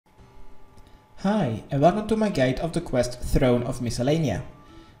Hi, and welcome to my guide of the quest Throne of Miscellania.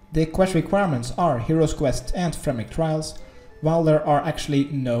 The quest requirements are Hero's Quest and Fremic Trials, while there are actually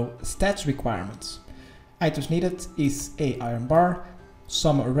no stats requirements. Items needed is a iron bar,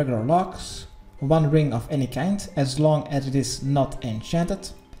 some regular logs, one ring of any kind as long as it is not enchanted,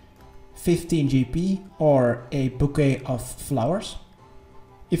 15 GP or a bouquet of flowers.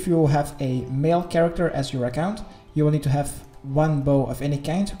 If you have a male character as your account, you will need to have one bow of any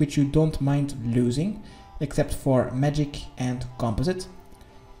kind, which you don't mind losing, except for magic and composite.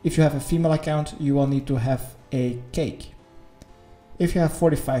 If you have a female account, you will need to have a cake. If you have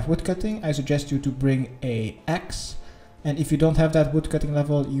 45 woodcutting, I suggest you to bring a axe, and if you don't have that woodcutting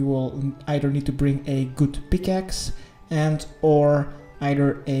level, you will either need to bring a good pickaxe and or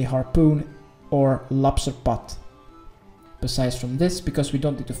either a harpoon or lobster pot. Besides from this, because we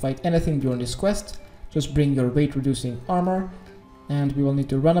don't need to fight anything during this quest, just bring your weight reducing armor, and we will need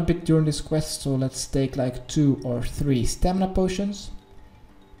to run a bit during this quest, so let's take like 2 or 3 stamina potions.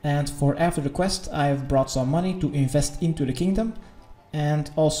 And for after the quest, I have brought some money to invest into the kingdom, and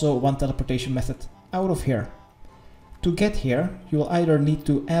also one teleportation method out of here. To get here, you will either need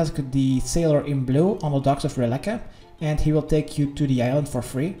to ask the sailor in blue on the docks of Releka, and he will take you to the island for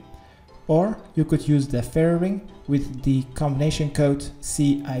free, or you could use the ferry ring with the combination code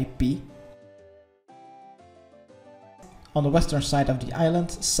CIP. On the western side of the island,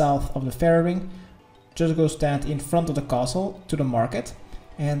 south of the ferry ring, just go stand in front of the castle to the market,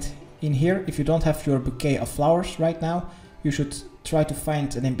 and in here, if you don't have your bouquet of flowers right now, you should try to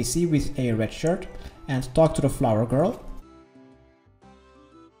find an NPC with a red shirt and talk to the flower girl.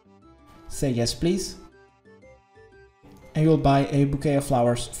 Say yes please, and you'll buy a bouquet of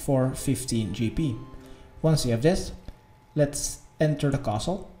flowers for 15 GP. Once you have this, let's enter the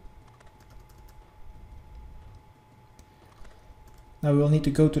castle. Now we will need to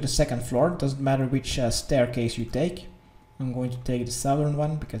go to the second floor. Doesn't matter which staircase you take. I'm going to take the southern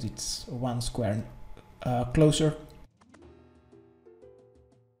one because it's one square closer.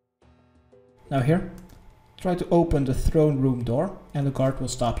 Now here, try to open the throne room door and the guard will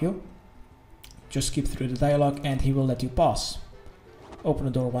stop you. Just skip through the dialogue and he will let you pass. Open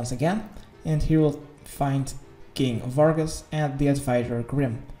the door once again and he will find King Vargas and the advisor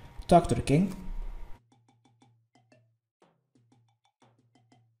Grim. Talk to the king.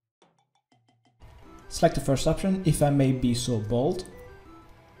 Select the first option, if I may be so bold.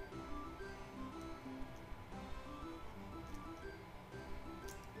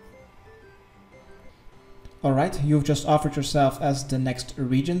 Alright, you've just offered yourself as the next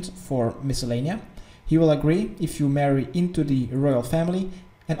regent for Miscellania. He will agree if you marry into the royal family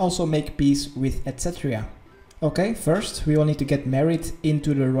and also make peace with etc. Okay, first we will need to get married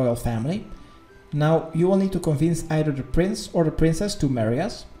into the royal family. Now you will need to convince either the prince or the princess to marry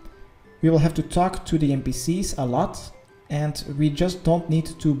us. We will have to talk to the NPCs a lot, and we just don't need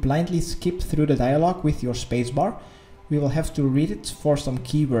to blindly skip through the dialogue with your spacebar. We will have to read it for some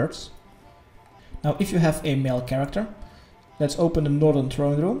keywords. Now if you have a male character, let's open the northern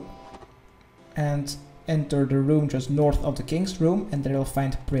throne room and enter the room just north of the king's room, and there you'll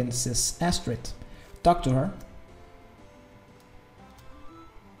find Princess Astrid. Talk to her.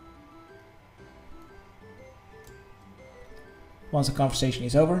 Once the conversation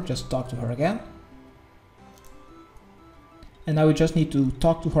is over, just talk to her again. And now we just need to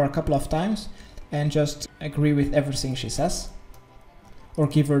talk to her a couple of times and just agree with everything she says. Or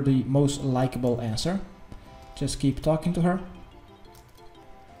give her the most likable answer. Just keep talking to her.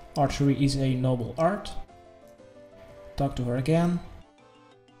 Archery is a noble art. Talk to her again.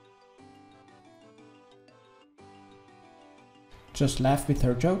 Just laugh with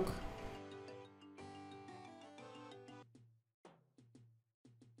her joke.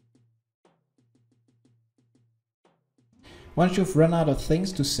 Once you've run out of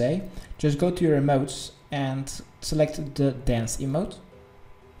things to say, just go to your emotes and select the dance emote.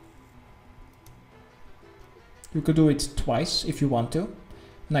 You could do it twice if you want to.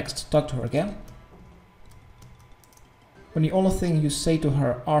 Next, talk to her again. When the only thing you say to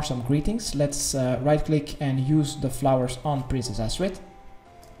her are some greetings, let's right click and use the flowers on Princess Astrid.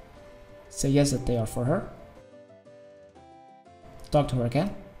 Say yes that they are for her. Talk to her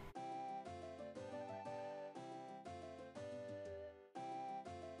again.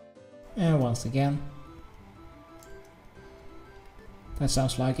 And once again. That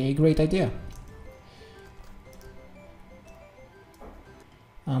sounds like a great idea.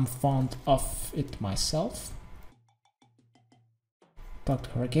 I'm fond of it myself. Talk to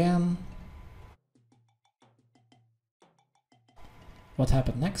her again. What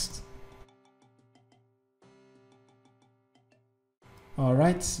happened next?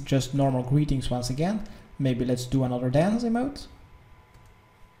 Alright, just normal greetings once again. Maybe let's do another dance emote.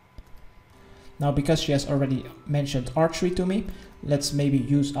 Now, because she has already mentioned archery to me, let's maybe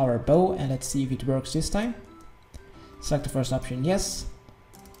use our bow and let's see if it works this time. Select the first option, yes.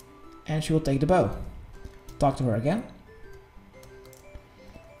 And she will take the bow. Talk to her again.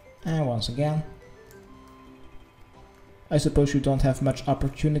 And once again. I suppose you don't have much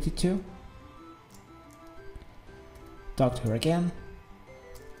opportunity to. Talk to her again.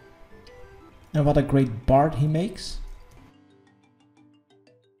 And what a great bard he makes.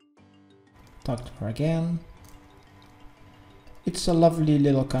 Talk to her again. It's a lovely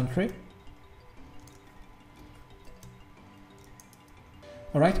little country.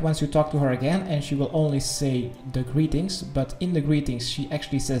 Alright, once you talk to her again, and she will only say the greetings, but in the greetings she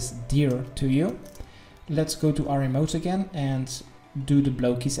actually says dear to you. Let's go to our emotes again and do the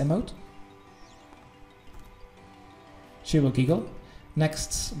blow kiss emote. She will giggle.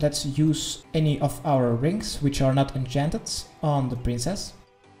 Next, let's use any of our rings, which are not enchanted, on the princess.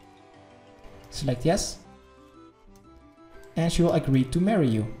 Select yes. And she will agree to marry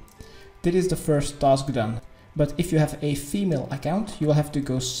you. This is the first task done. But if you have a female account, you will have to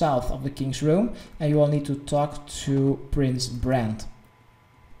go south of the king's room and you will need to talk to Prince Brand.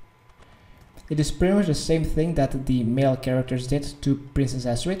 It is pretty much the same thing that the male characters did to Princess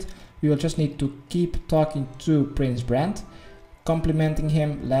Astrid. We will just need to keep talking to Prince Brand, complimenting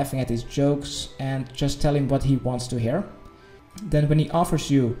him, laughing at his jokes, and just tell him what he wants to hear. Then when he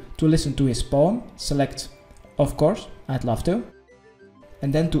offers you to listen to his poem, select of course, I'd love to.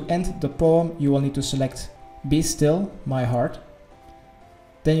 And then to end the poem, you will need to select be still, my heart.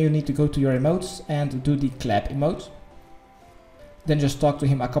 Then you need to go to your emotes and do the clap emote. Then just talk to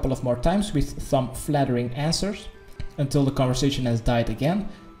him a couple of more times with some flattering answers until the conversation has died again.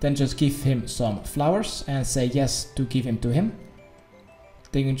 Then just give him some flowers and say yes to give him to him.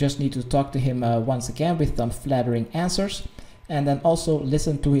 Then you just need to talk to him once again with some flattering answers and then also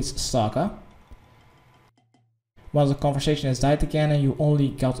listen to his saga. Once the conversation has died again and you only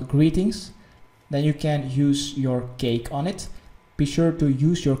got greetings, then you can use your cake on it. Be sure to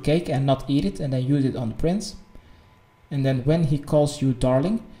use your cake and not eat it, and then use it on the prince. And then when he calls you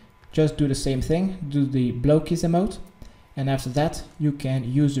darling, just do the same thing, do the blow kiss emote, and after that you can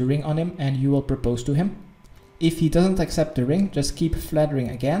use the ring on him and you will propose to him. If he doesn't accept the ring, just keep flattering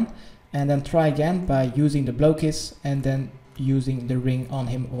again and then try again by using the blow kiss and then using the ring on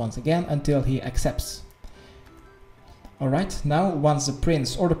him once again until he accepts. Alright, now once the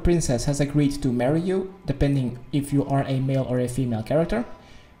prince or the princess has agreed to marry you, depending if you are a male or a female character,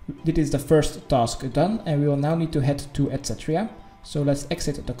 this is the first task done and we will now need to head to Etcetera. So let's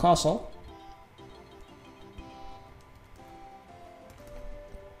exit the castle.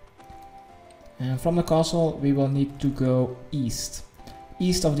 And from the castle we will need to go east.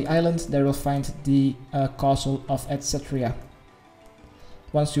 East of the island there will find the castle of Etcetera.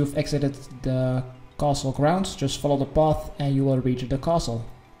 Once you've exited the castle grounds, just follow the path and you will reach the castle.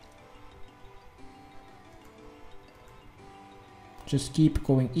 Just keep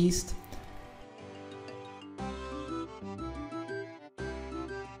going east.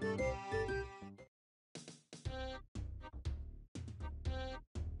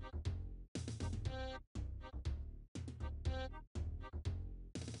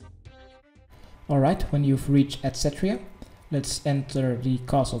 Alright, when you've reached Etcetera, let's enter the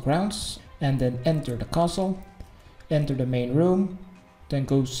castle grounds and then enter the castle, enter the main room, then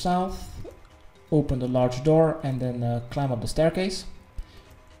go south, open the large door and then climb up the staircase.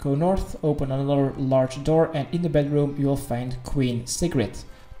 Go north, open another large door and in the bedroom you will find Queen Sigrid.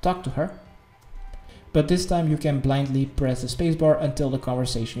 Talk to her. But this time you can blindly press the spacebar until the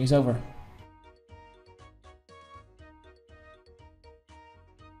conversation is over.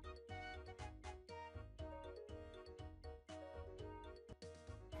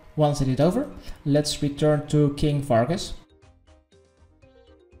 Once it is over, let's return to King Vargas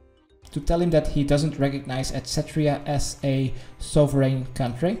to tell him that he doesn't recognize Etcetera as a sovereign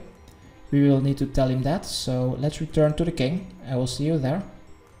country. We will need to tell him that, so let's return to the king. I will see you there.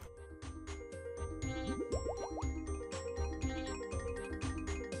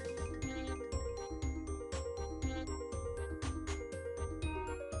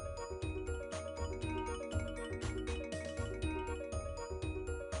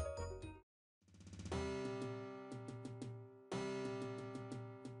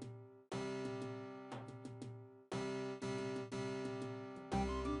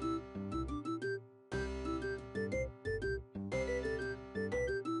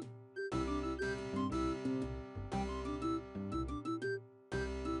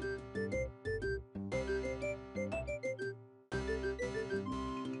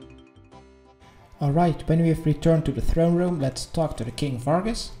 Alright, when we've returned to the throne room, let's talk to the King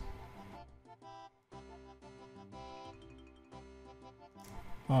Vargas.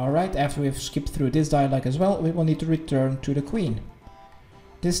 Alright, after we've skipped through this dialogue as well, we will need to return to the Queen.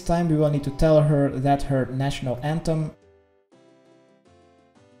 This time we will need to tell her that her national anthem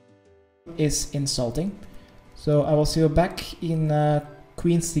is insulting. So I will see you back in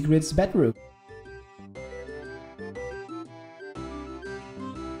Queen Sigrid's bedroom.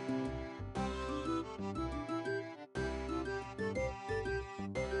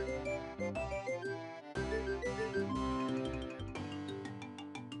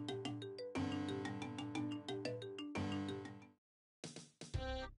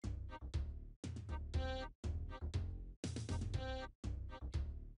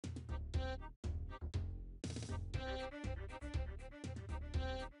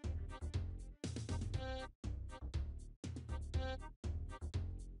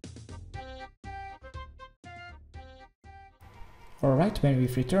 Alright, when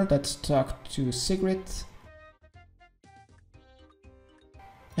we've returned, let's talk to Sigrid.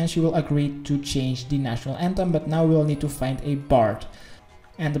 And she will agree to change the national anthem, but now we will need to find a bard.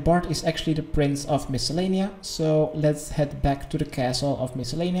 And the bard is actually the Prince of Miscellania, so let's head back to the castle of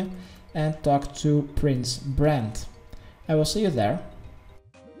Miscellania and talk to Prince Brand. I will see you there.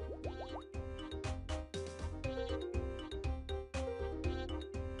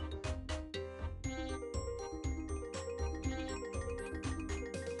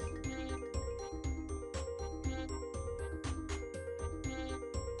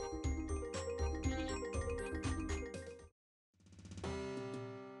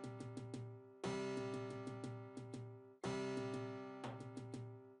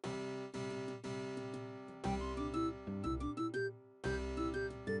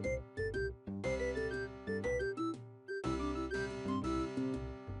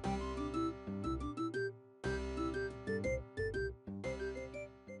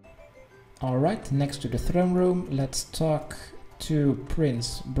 Alright, next to the throne room, let's talk to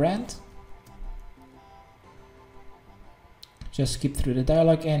Prince Brand. Just skip through the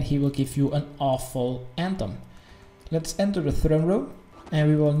dialogue and he will give you an awful anthem. Let's enter the throne room and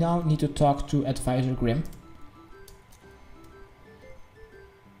we will now need to talk to Advisor Grim.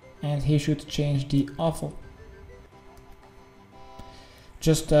 And he should change the awful.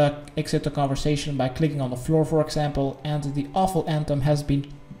 Just exit the conversation by clicking on the floor, for example, and the awful anthem has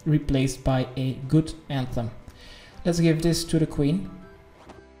been replaced by a good anthem. Let's give this to the Queen.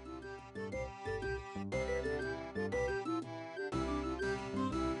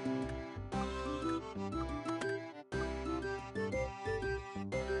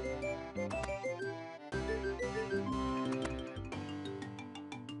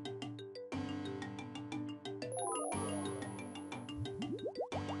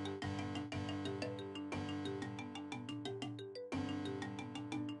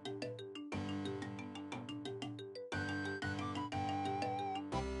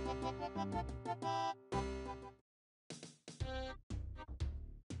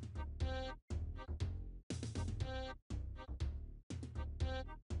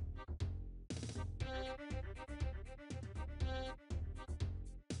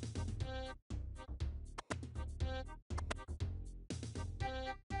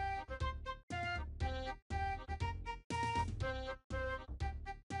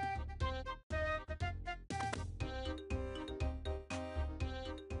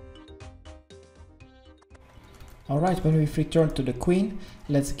 Alright, when we've returned to the Queen,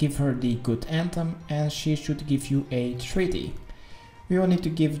 let's give her the good anthem and she should give you a treaty. We will need to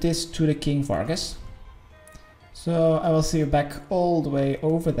give this to the King Vargas. So I will see you back all the way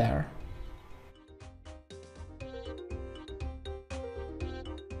over there.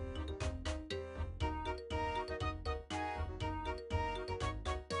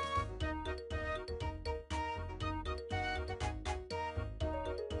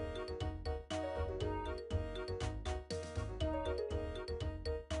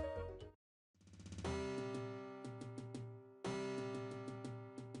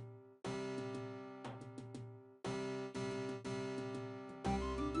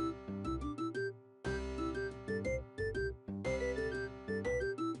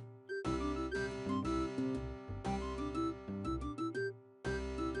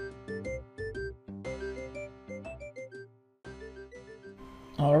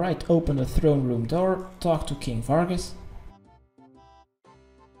 Alright, open the throne room door, talk to King Vargas.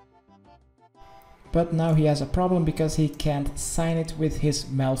 But now he has a problem because he can't sign it with his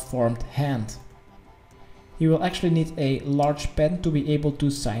malformed hand. He will actually need a large pen to be able to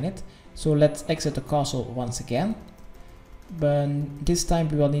sign it, so let's exit the castle once again. but this time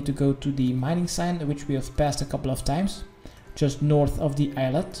we will need to go to the mining sign, which we have passed a couple of times, just north of the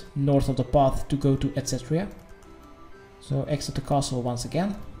islet, north of the path to go to etc. So exit the castle once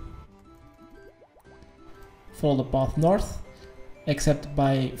again. Follow the path north, except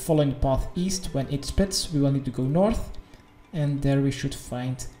by following the path east. When it splits, we will need to go north, and there we should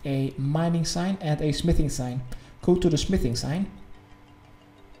find a mining sign and a smithing sign. Go to the smithing sign.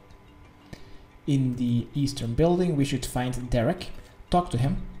 In the eastern building we should find Derek. Talk to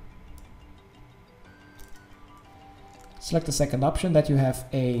him. Select the second option, that you have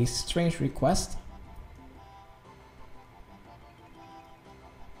a strange request.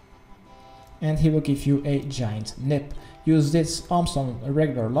 And he will give you a giant nib. Use this arms on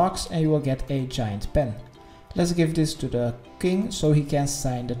regular logs and you will get a giant pen. Let's give this to the king so he can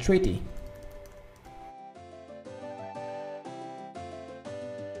sign the treaty.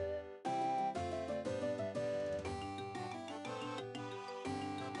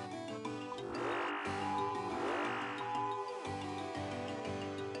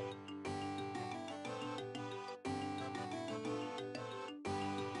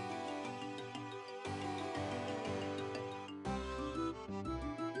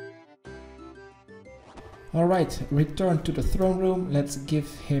 Alright, return to the throne room. Let's give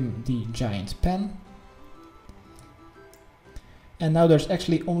him the giant pen. And now there's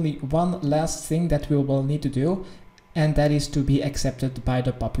actually only one last thing that we will need to do, and that is to be accepted by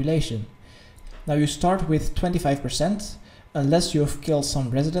the population. Now you start with 25%, unless you have killed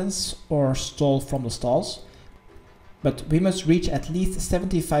some residents or stole from the stalls. But we must reach at least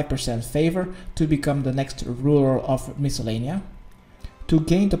 75% favor to become the next ruler of Miscellania. To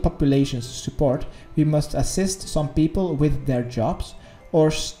gain the population's support, we must assist some people with their jobs,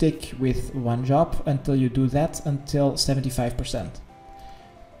 or stick with one job until you do that until 75%.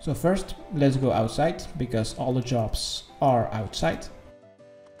 So first, let's go outside, because all the jobs are outside.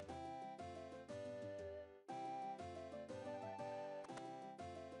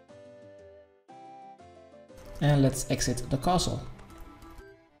 And let's exit the castle.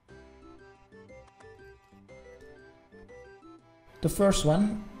 The first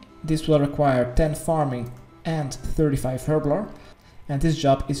one, this will require 10 farming and 35 herblore, and this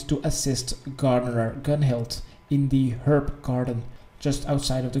job is to assist Gardener Gunhild in the herb garden just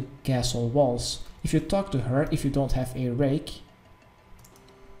outside of the castle walls. If you talk to her, if you don't have a rake,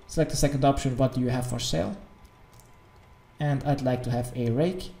 select the second option, what do you have for sale? And I'd like to have a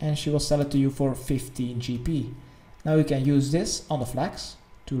rake, and she will sell it to you for 15 GP. Now you can use this on the flax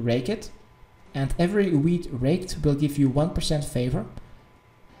to rake it, and every wheat raked will give you 1% favor.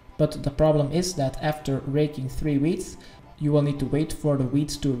 But the problem is that after raking 3 wheats, you will need to wait for the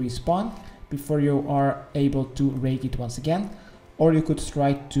wheats to respawn before you are able to rake it once again, or you could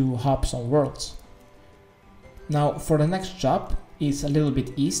try to hop some worlds. Now for the next job is a little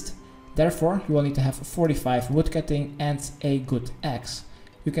bit east, therefore you will need to have 45 woodcutting and a good axe.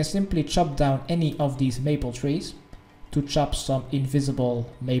 You can simply chop down any of these maple trees to chop some invisible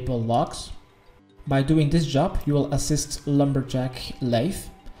maple logs. By doing this job, you will assist Lumberjack Leif.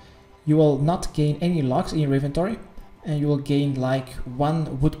 You will not gain any logs in your inventory, and you will gain like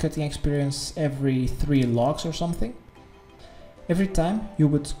 1 woodcutting experience every 3 logs or something. Every time you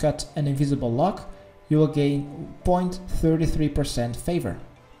would cut an invisible log, you will gain 0.33% favor.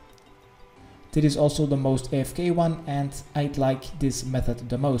 This is also the most AFK one, and I'd like this method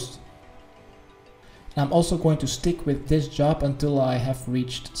the most. I'm also going to stick with this job until I have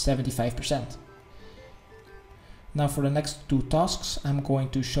reached 75%. Now for the next 2 tasks, I'm going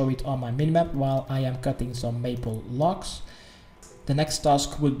to show it on my minimap while I am cutting some maple logs. The next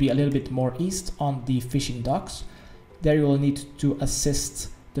task would be a little bit more east on the fishing docks. There you will need to assist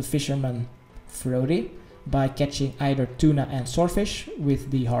the fisherman Frody by catching either tuna and swordfish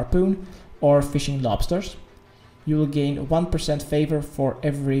with the harpoon or fishing lobsters. You will gain 1% favor for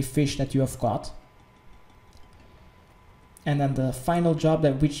every fish that you have caught. And then the final job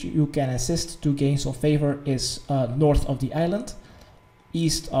that which you can assist to gain some favor is north of the island.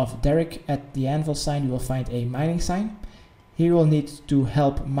 East of Derek at the anvil sign you will find a mining sign. Here you will need to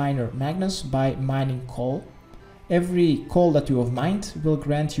help miner Magnus by mining coal. Every coal that you have mined will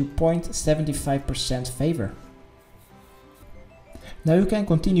grant you 0.75% favor. Now you can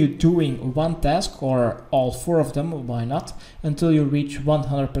continue doing one task, or all 4 of them, why not, until you reach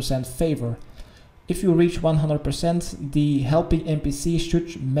 100% favor. If you reach 100%, the helping NPC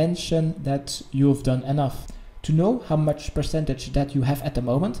should mention that you have done enough. To know how much percentage that you have at the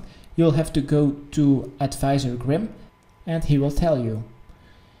moment, you'll have to go to Advisor Grim and he will tell you.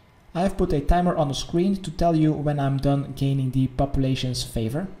 I have put a timer on the screen to tell you when I'm done gaining the population's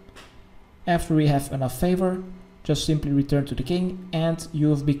favor. After we have enough favor, Just simply return to the king and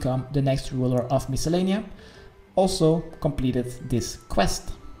you've become the next ruler of Miscellania. Also completed this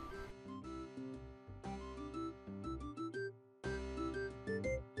quest.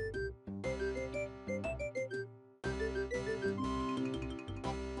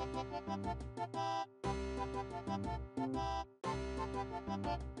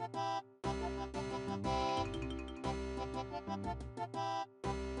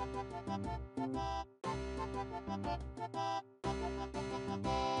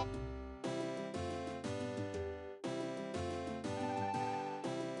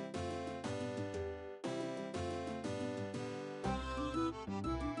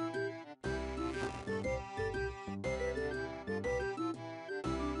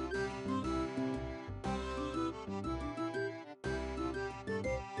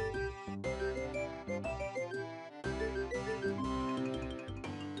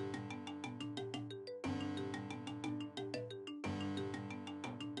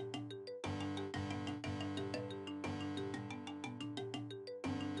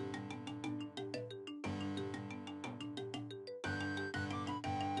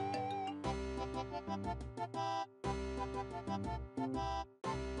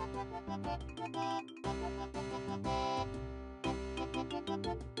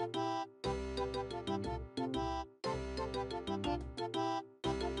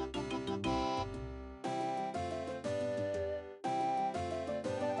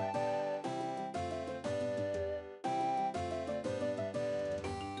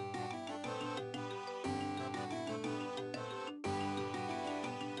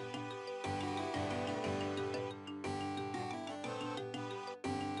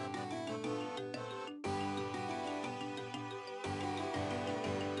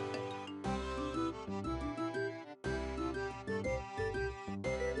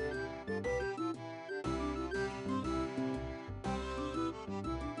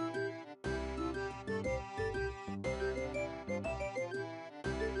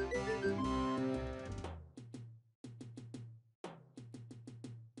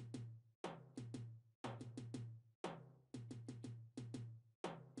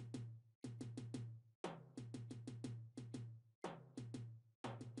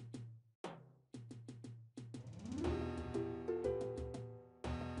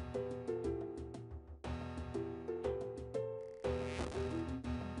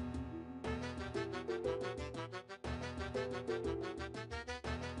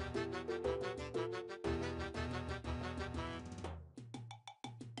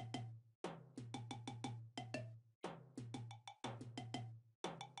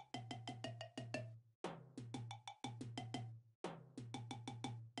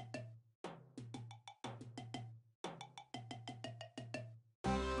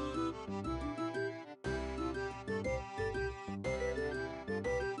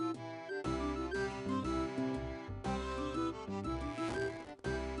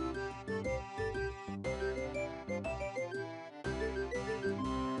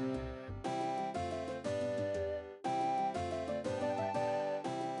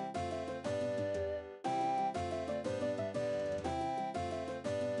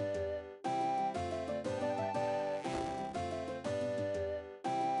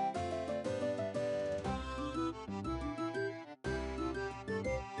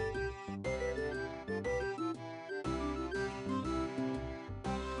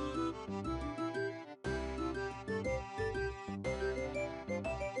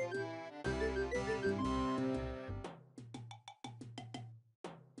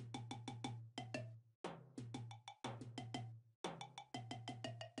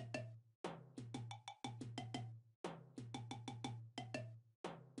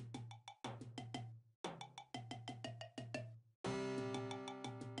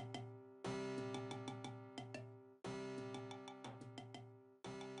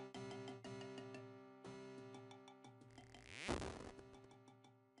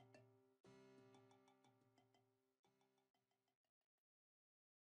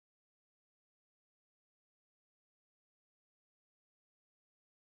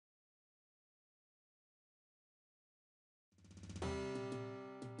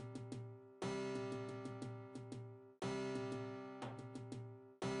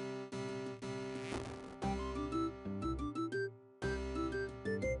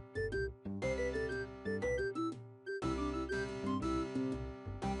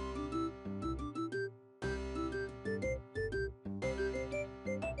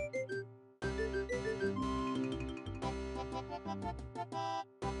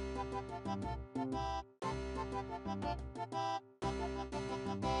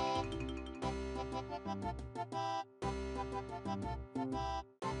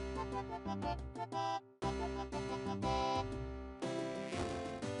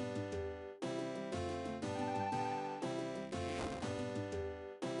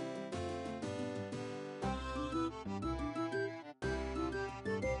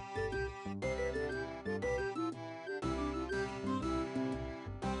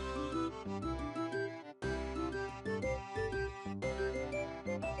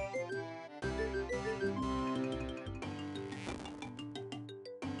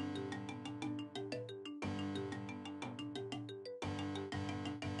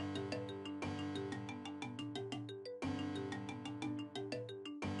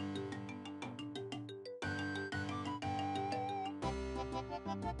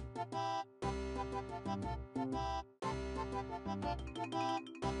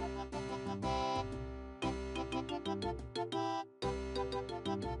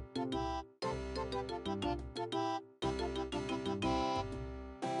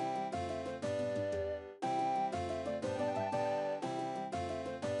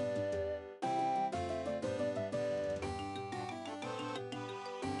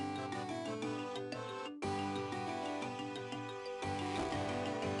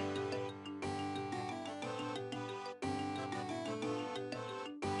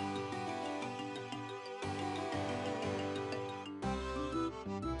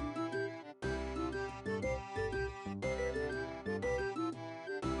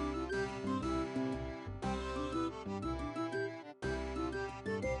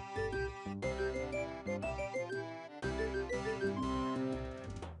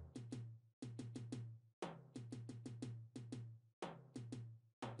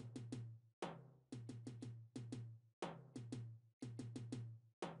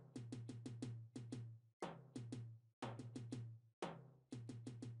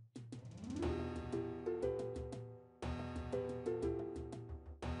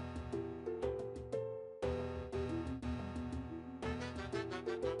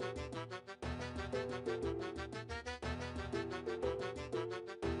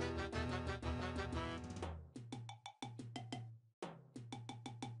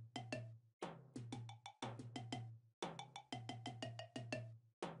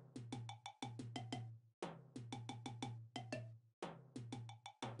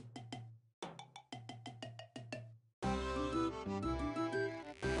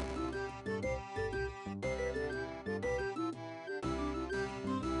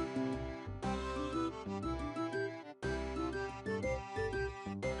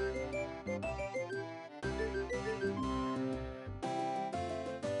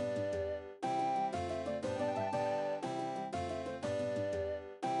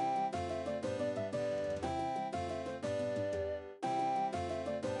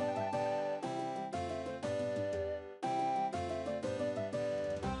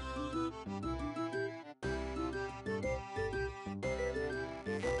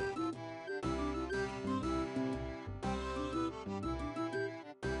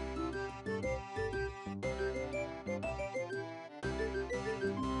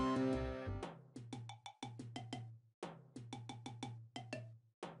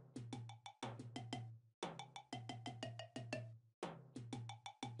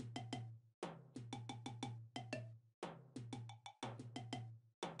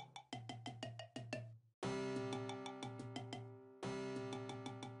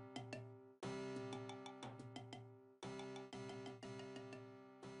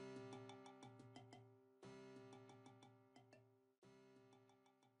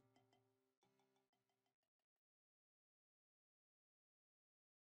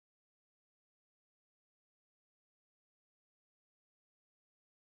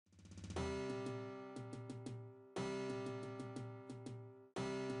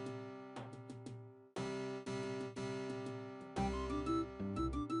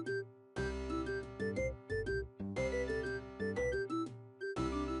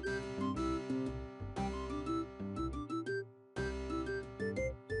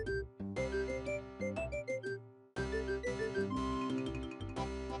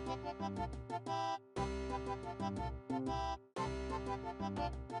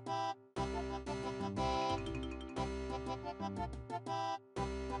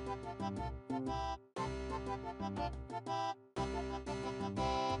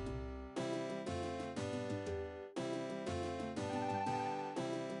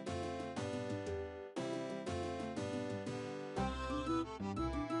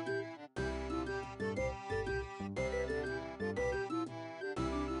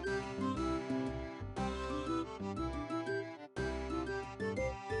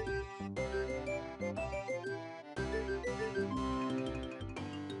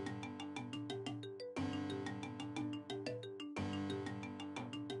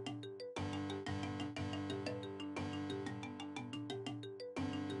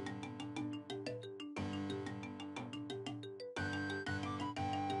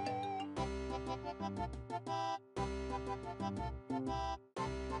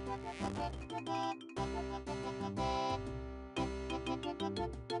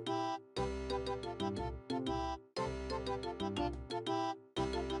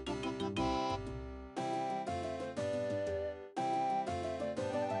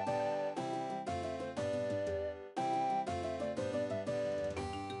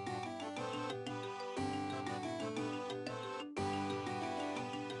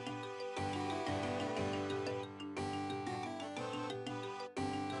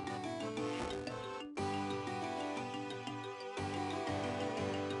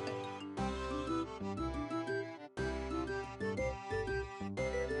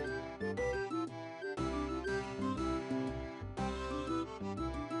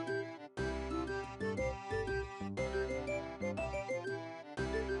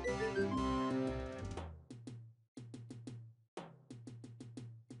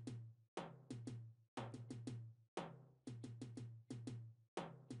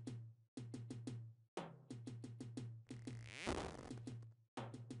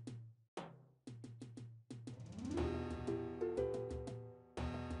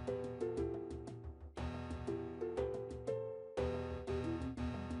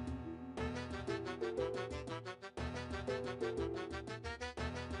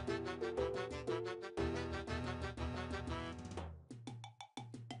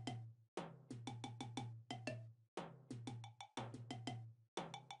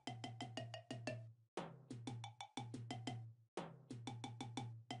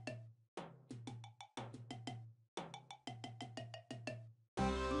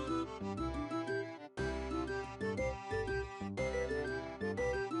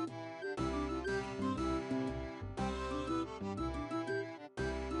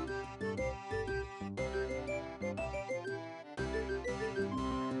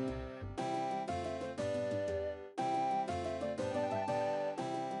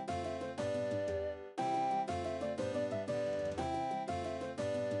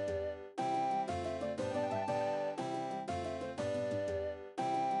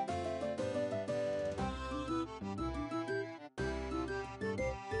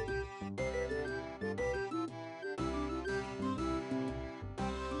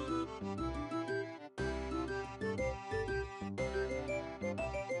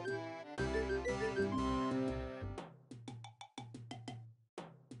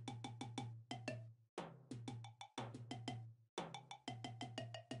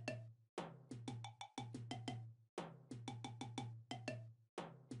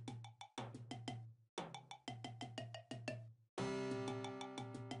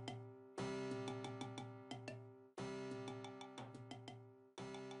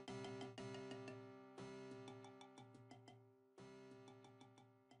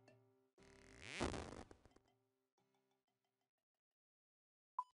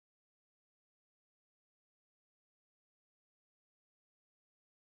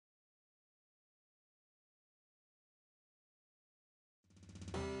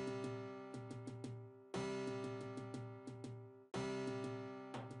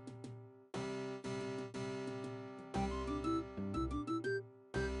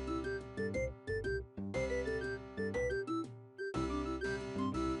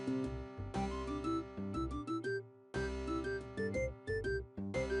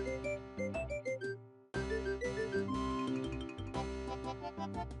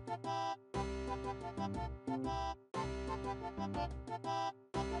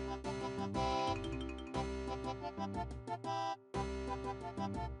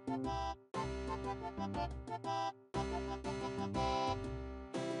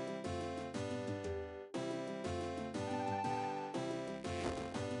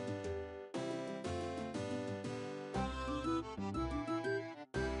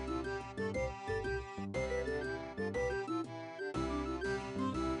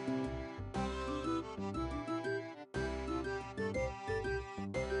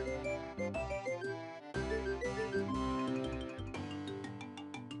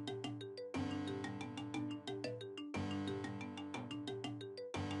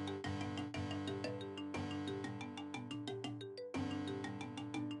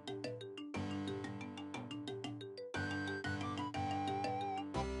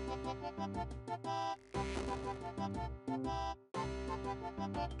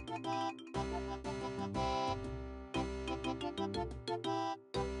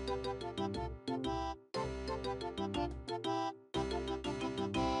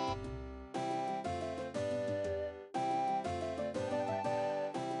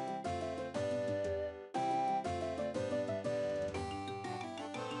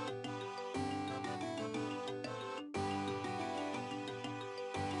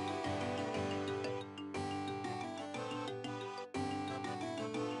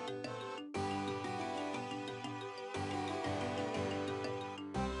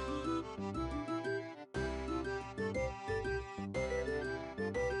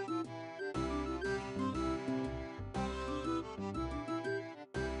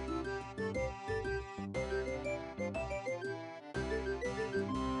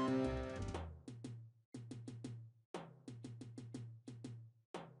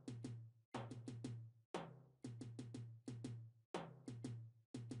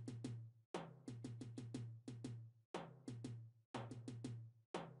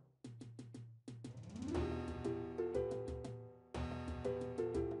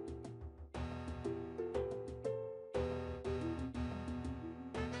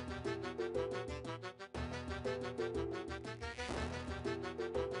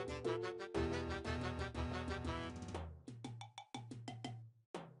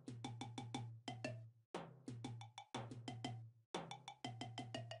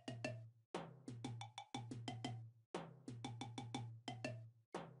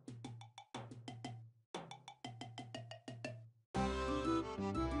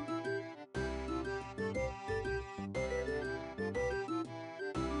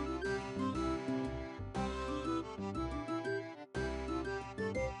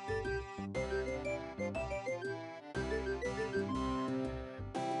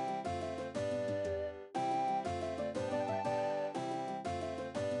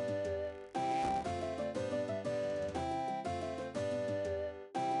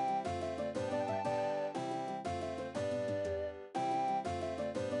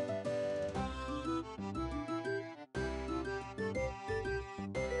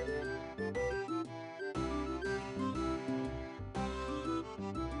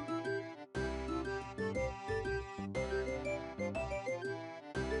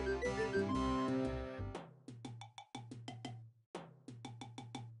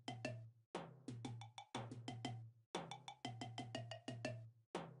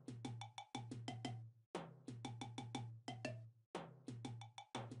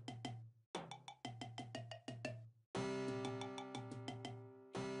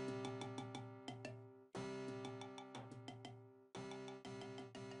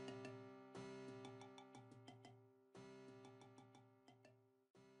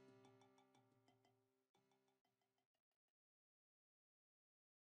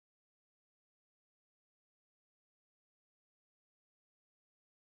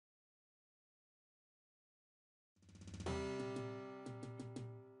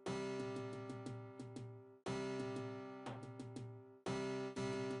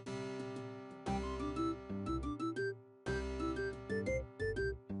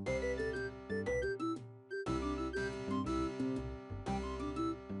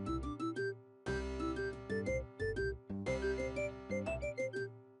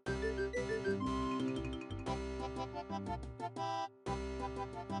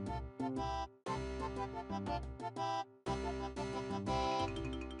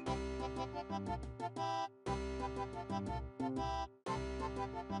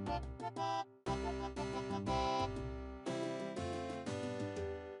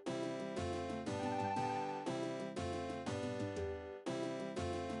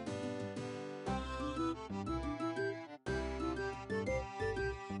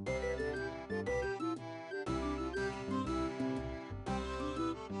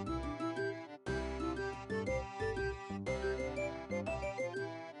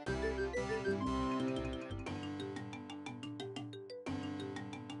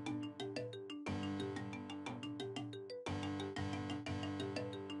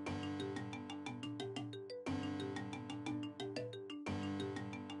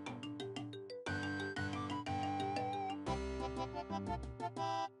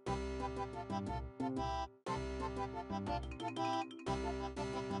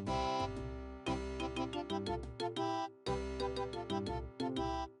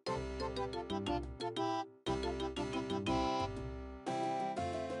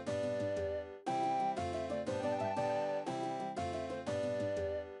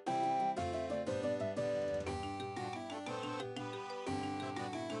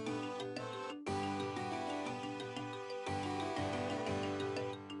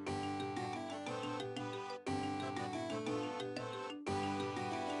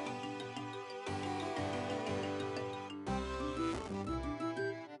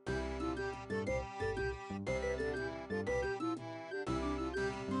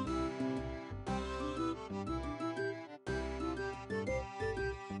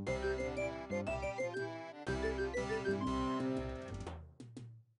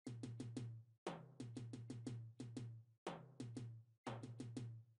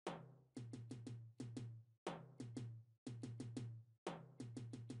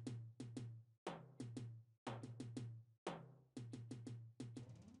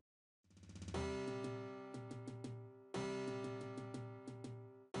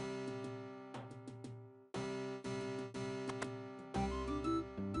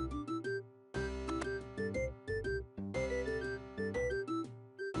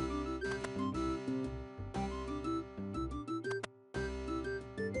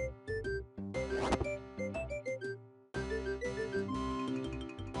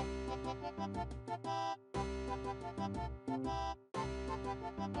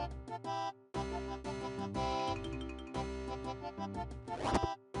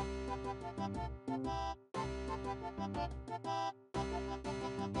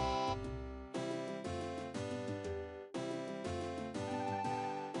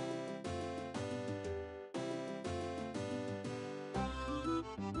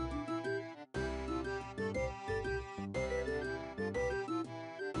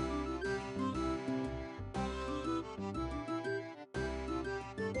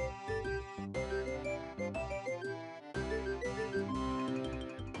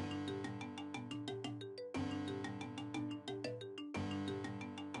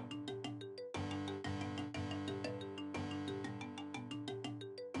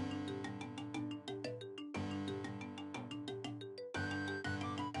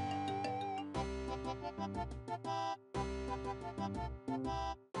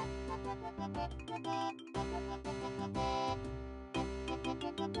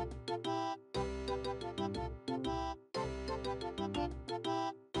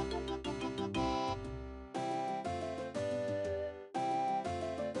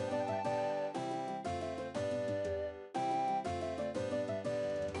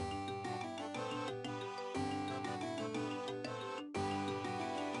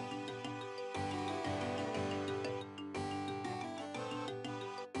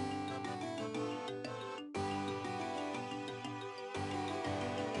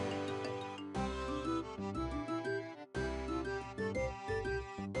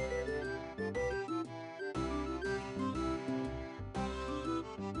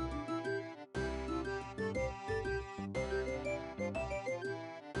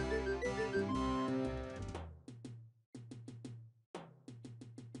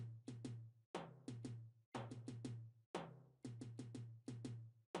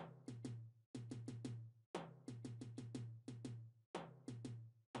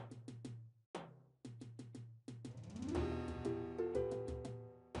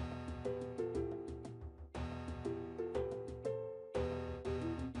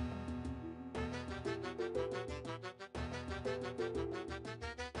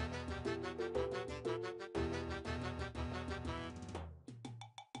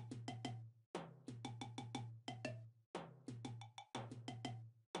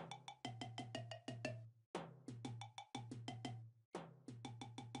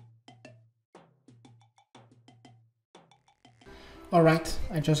 Alright,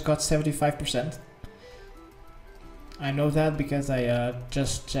 I just got 75%. I know that because I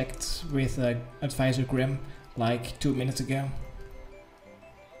just checked with Advisor Grim like 2 minutes ago.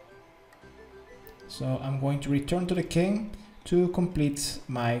 So I'm going to return to the king to complete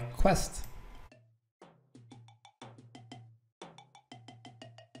my quest.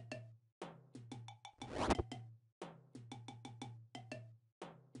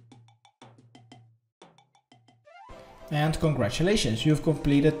 And congratulations, you've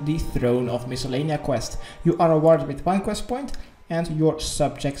completed the Throne of Miscellania quest. You are awarded with 1 quest point and your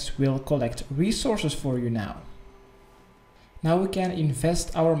subjects will collect resources for you now. Now we can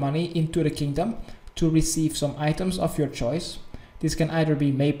invest our money into the kingdom to receive some items of your choice. This can either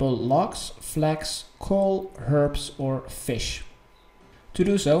be maple logs, flax, coal, herbs or fish. To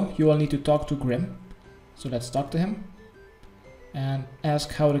do so, you will need to talk to Grim. So let's talk to him and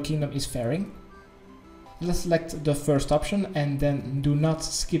ask how the kingdom is faring. Let's select the first option and then do not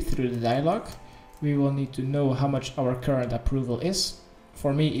skip through the dialogue. We will need to know how much our current approval is.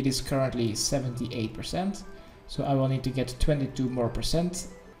 For me it is currently 78%, so I will need to get 22 more percent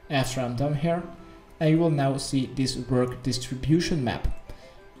after I'm done here. And you will now see this work distribution map.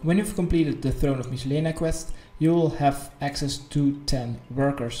 When you've completed the Throne of Miscellania quest, you will have access to 10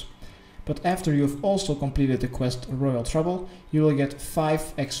 workers. But after you've also completed the quest Royal Trouble, you will get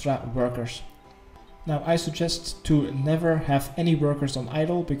 5 extra workers. Now I suggest to never have any workers on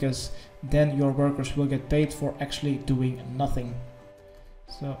idle, because then your workers will get paid for actually doing nothing.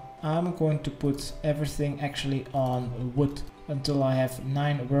 So I'm going to put everything actually on wood until I have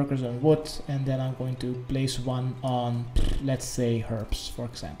 9 workers on wood, and then I'm going to place 1 on, let's say, herbs, for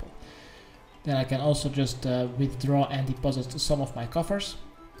example. Then I can also just withdraw and deposit some of my coffers.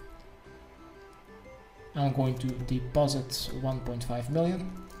 I'm going to deposit 1.5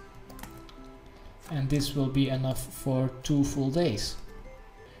 million. And this will be enough for 2 full days.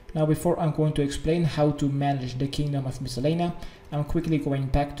 Now before I'm going to explain how to manage the Kingdom of Miscellania, I'm quickly going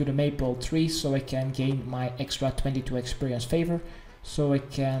back to the maple tree so I can gain my extra 22 experience favor, so I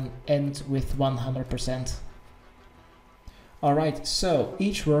can end with 100%. Alright, so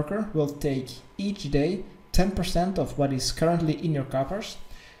each worker will take each day 10% of what is currently in your coffers,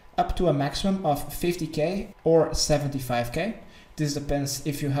 up to a maximum of 50k or 75k. This depends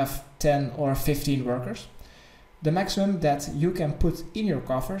if you have 10 or 15 workers. The maximum that you can put in your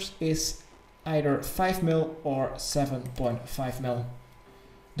coffers is either 5 mil or 7.5 mil.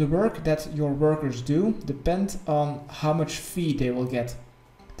 The work that your workers do depends on how much fee they will get.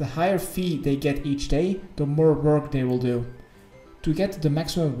 The higher fee they get each day, the more work they will do. To get the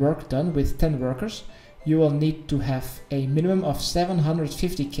maximum work done with 10 workers, you will need to have a minimum of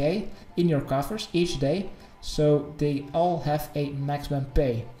 750k in your coffers each day, so they all have a maximum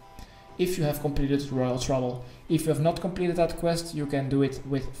pay. If you have completed Royal Trouble. If you have not completed that quest, you can do it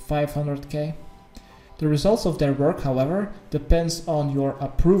with 500k. The results of their work, however, depends on your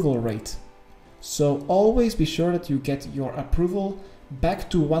approval rate. So always be sure that you get your approval back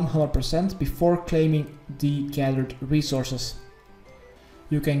to 100% before claiming the gathered resources.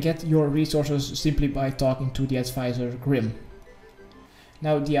 You can get your resources simply by talking to the advisor Grim.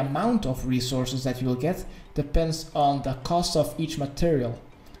 Now, the amount of resources that you will get depends on the cost of each material.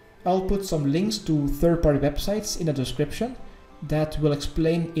 I'll put some links to third-party websites in the description that will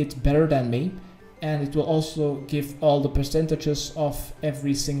explain it better than me, and it will also give all the percentages of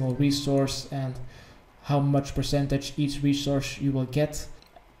every single resource and how much percentage each resource you will get.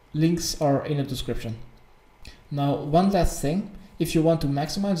 Links are in the description. Now, one last thing, if you want to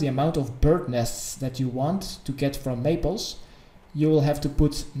maximize the amount of bird nests that you want to get from maples, you will have to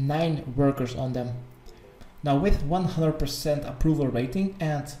put 9 workers on them. Now, with 100% approval rating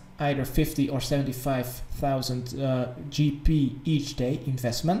and either 50 or 75,000 GP each day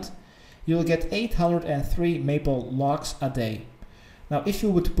investment, you will get 803 maple logs a day. Now, if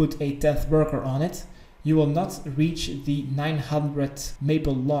you would put a 10th worker on it, you will not reach the 900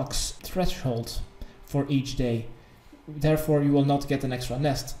 maple logs threshold for each day. Therefore, you will not get an extra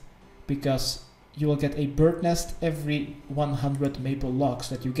nest, because you will get a bird nest every 100 maple logs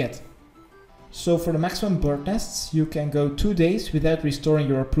that you get. So for the maximum bird nests, you can go 2 days without restoring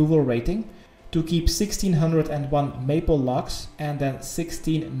your approval rating to keep 1601 maple logs and then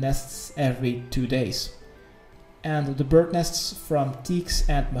 16 nests every 2 days. And the bird nests from teaks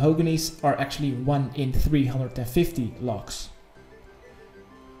and mahoganies are actually 1 in 350 logs.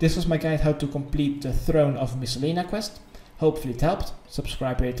 This was my guide how to complete the Throne of Miscellania quest. Hopefully it helped.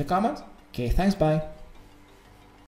 Subscribe, rate, and comment. Okay, thanks, bye.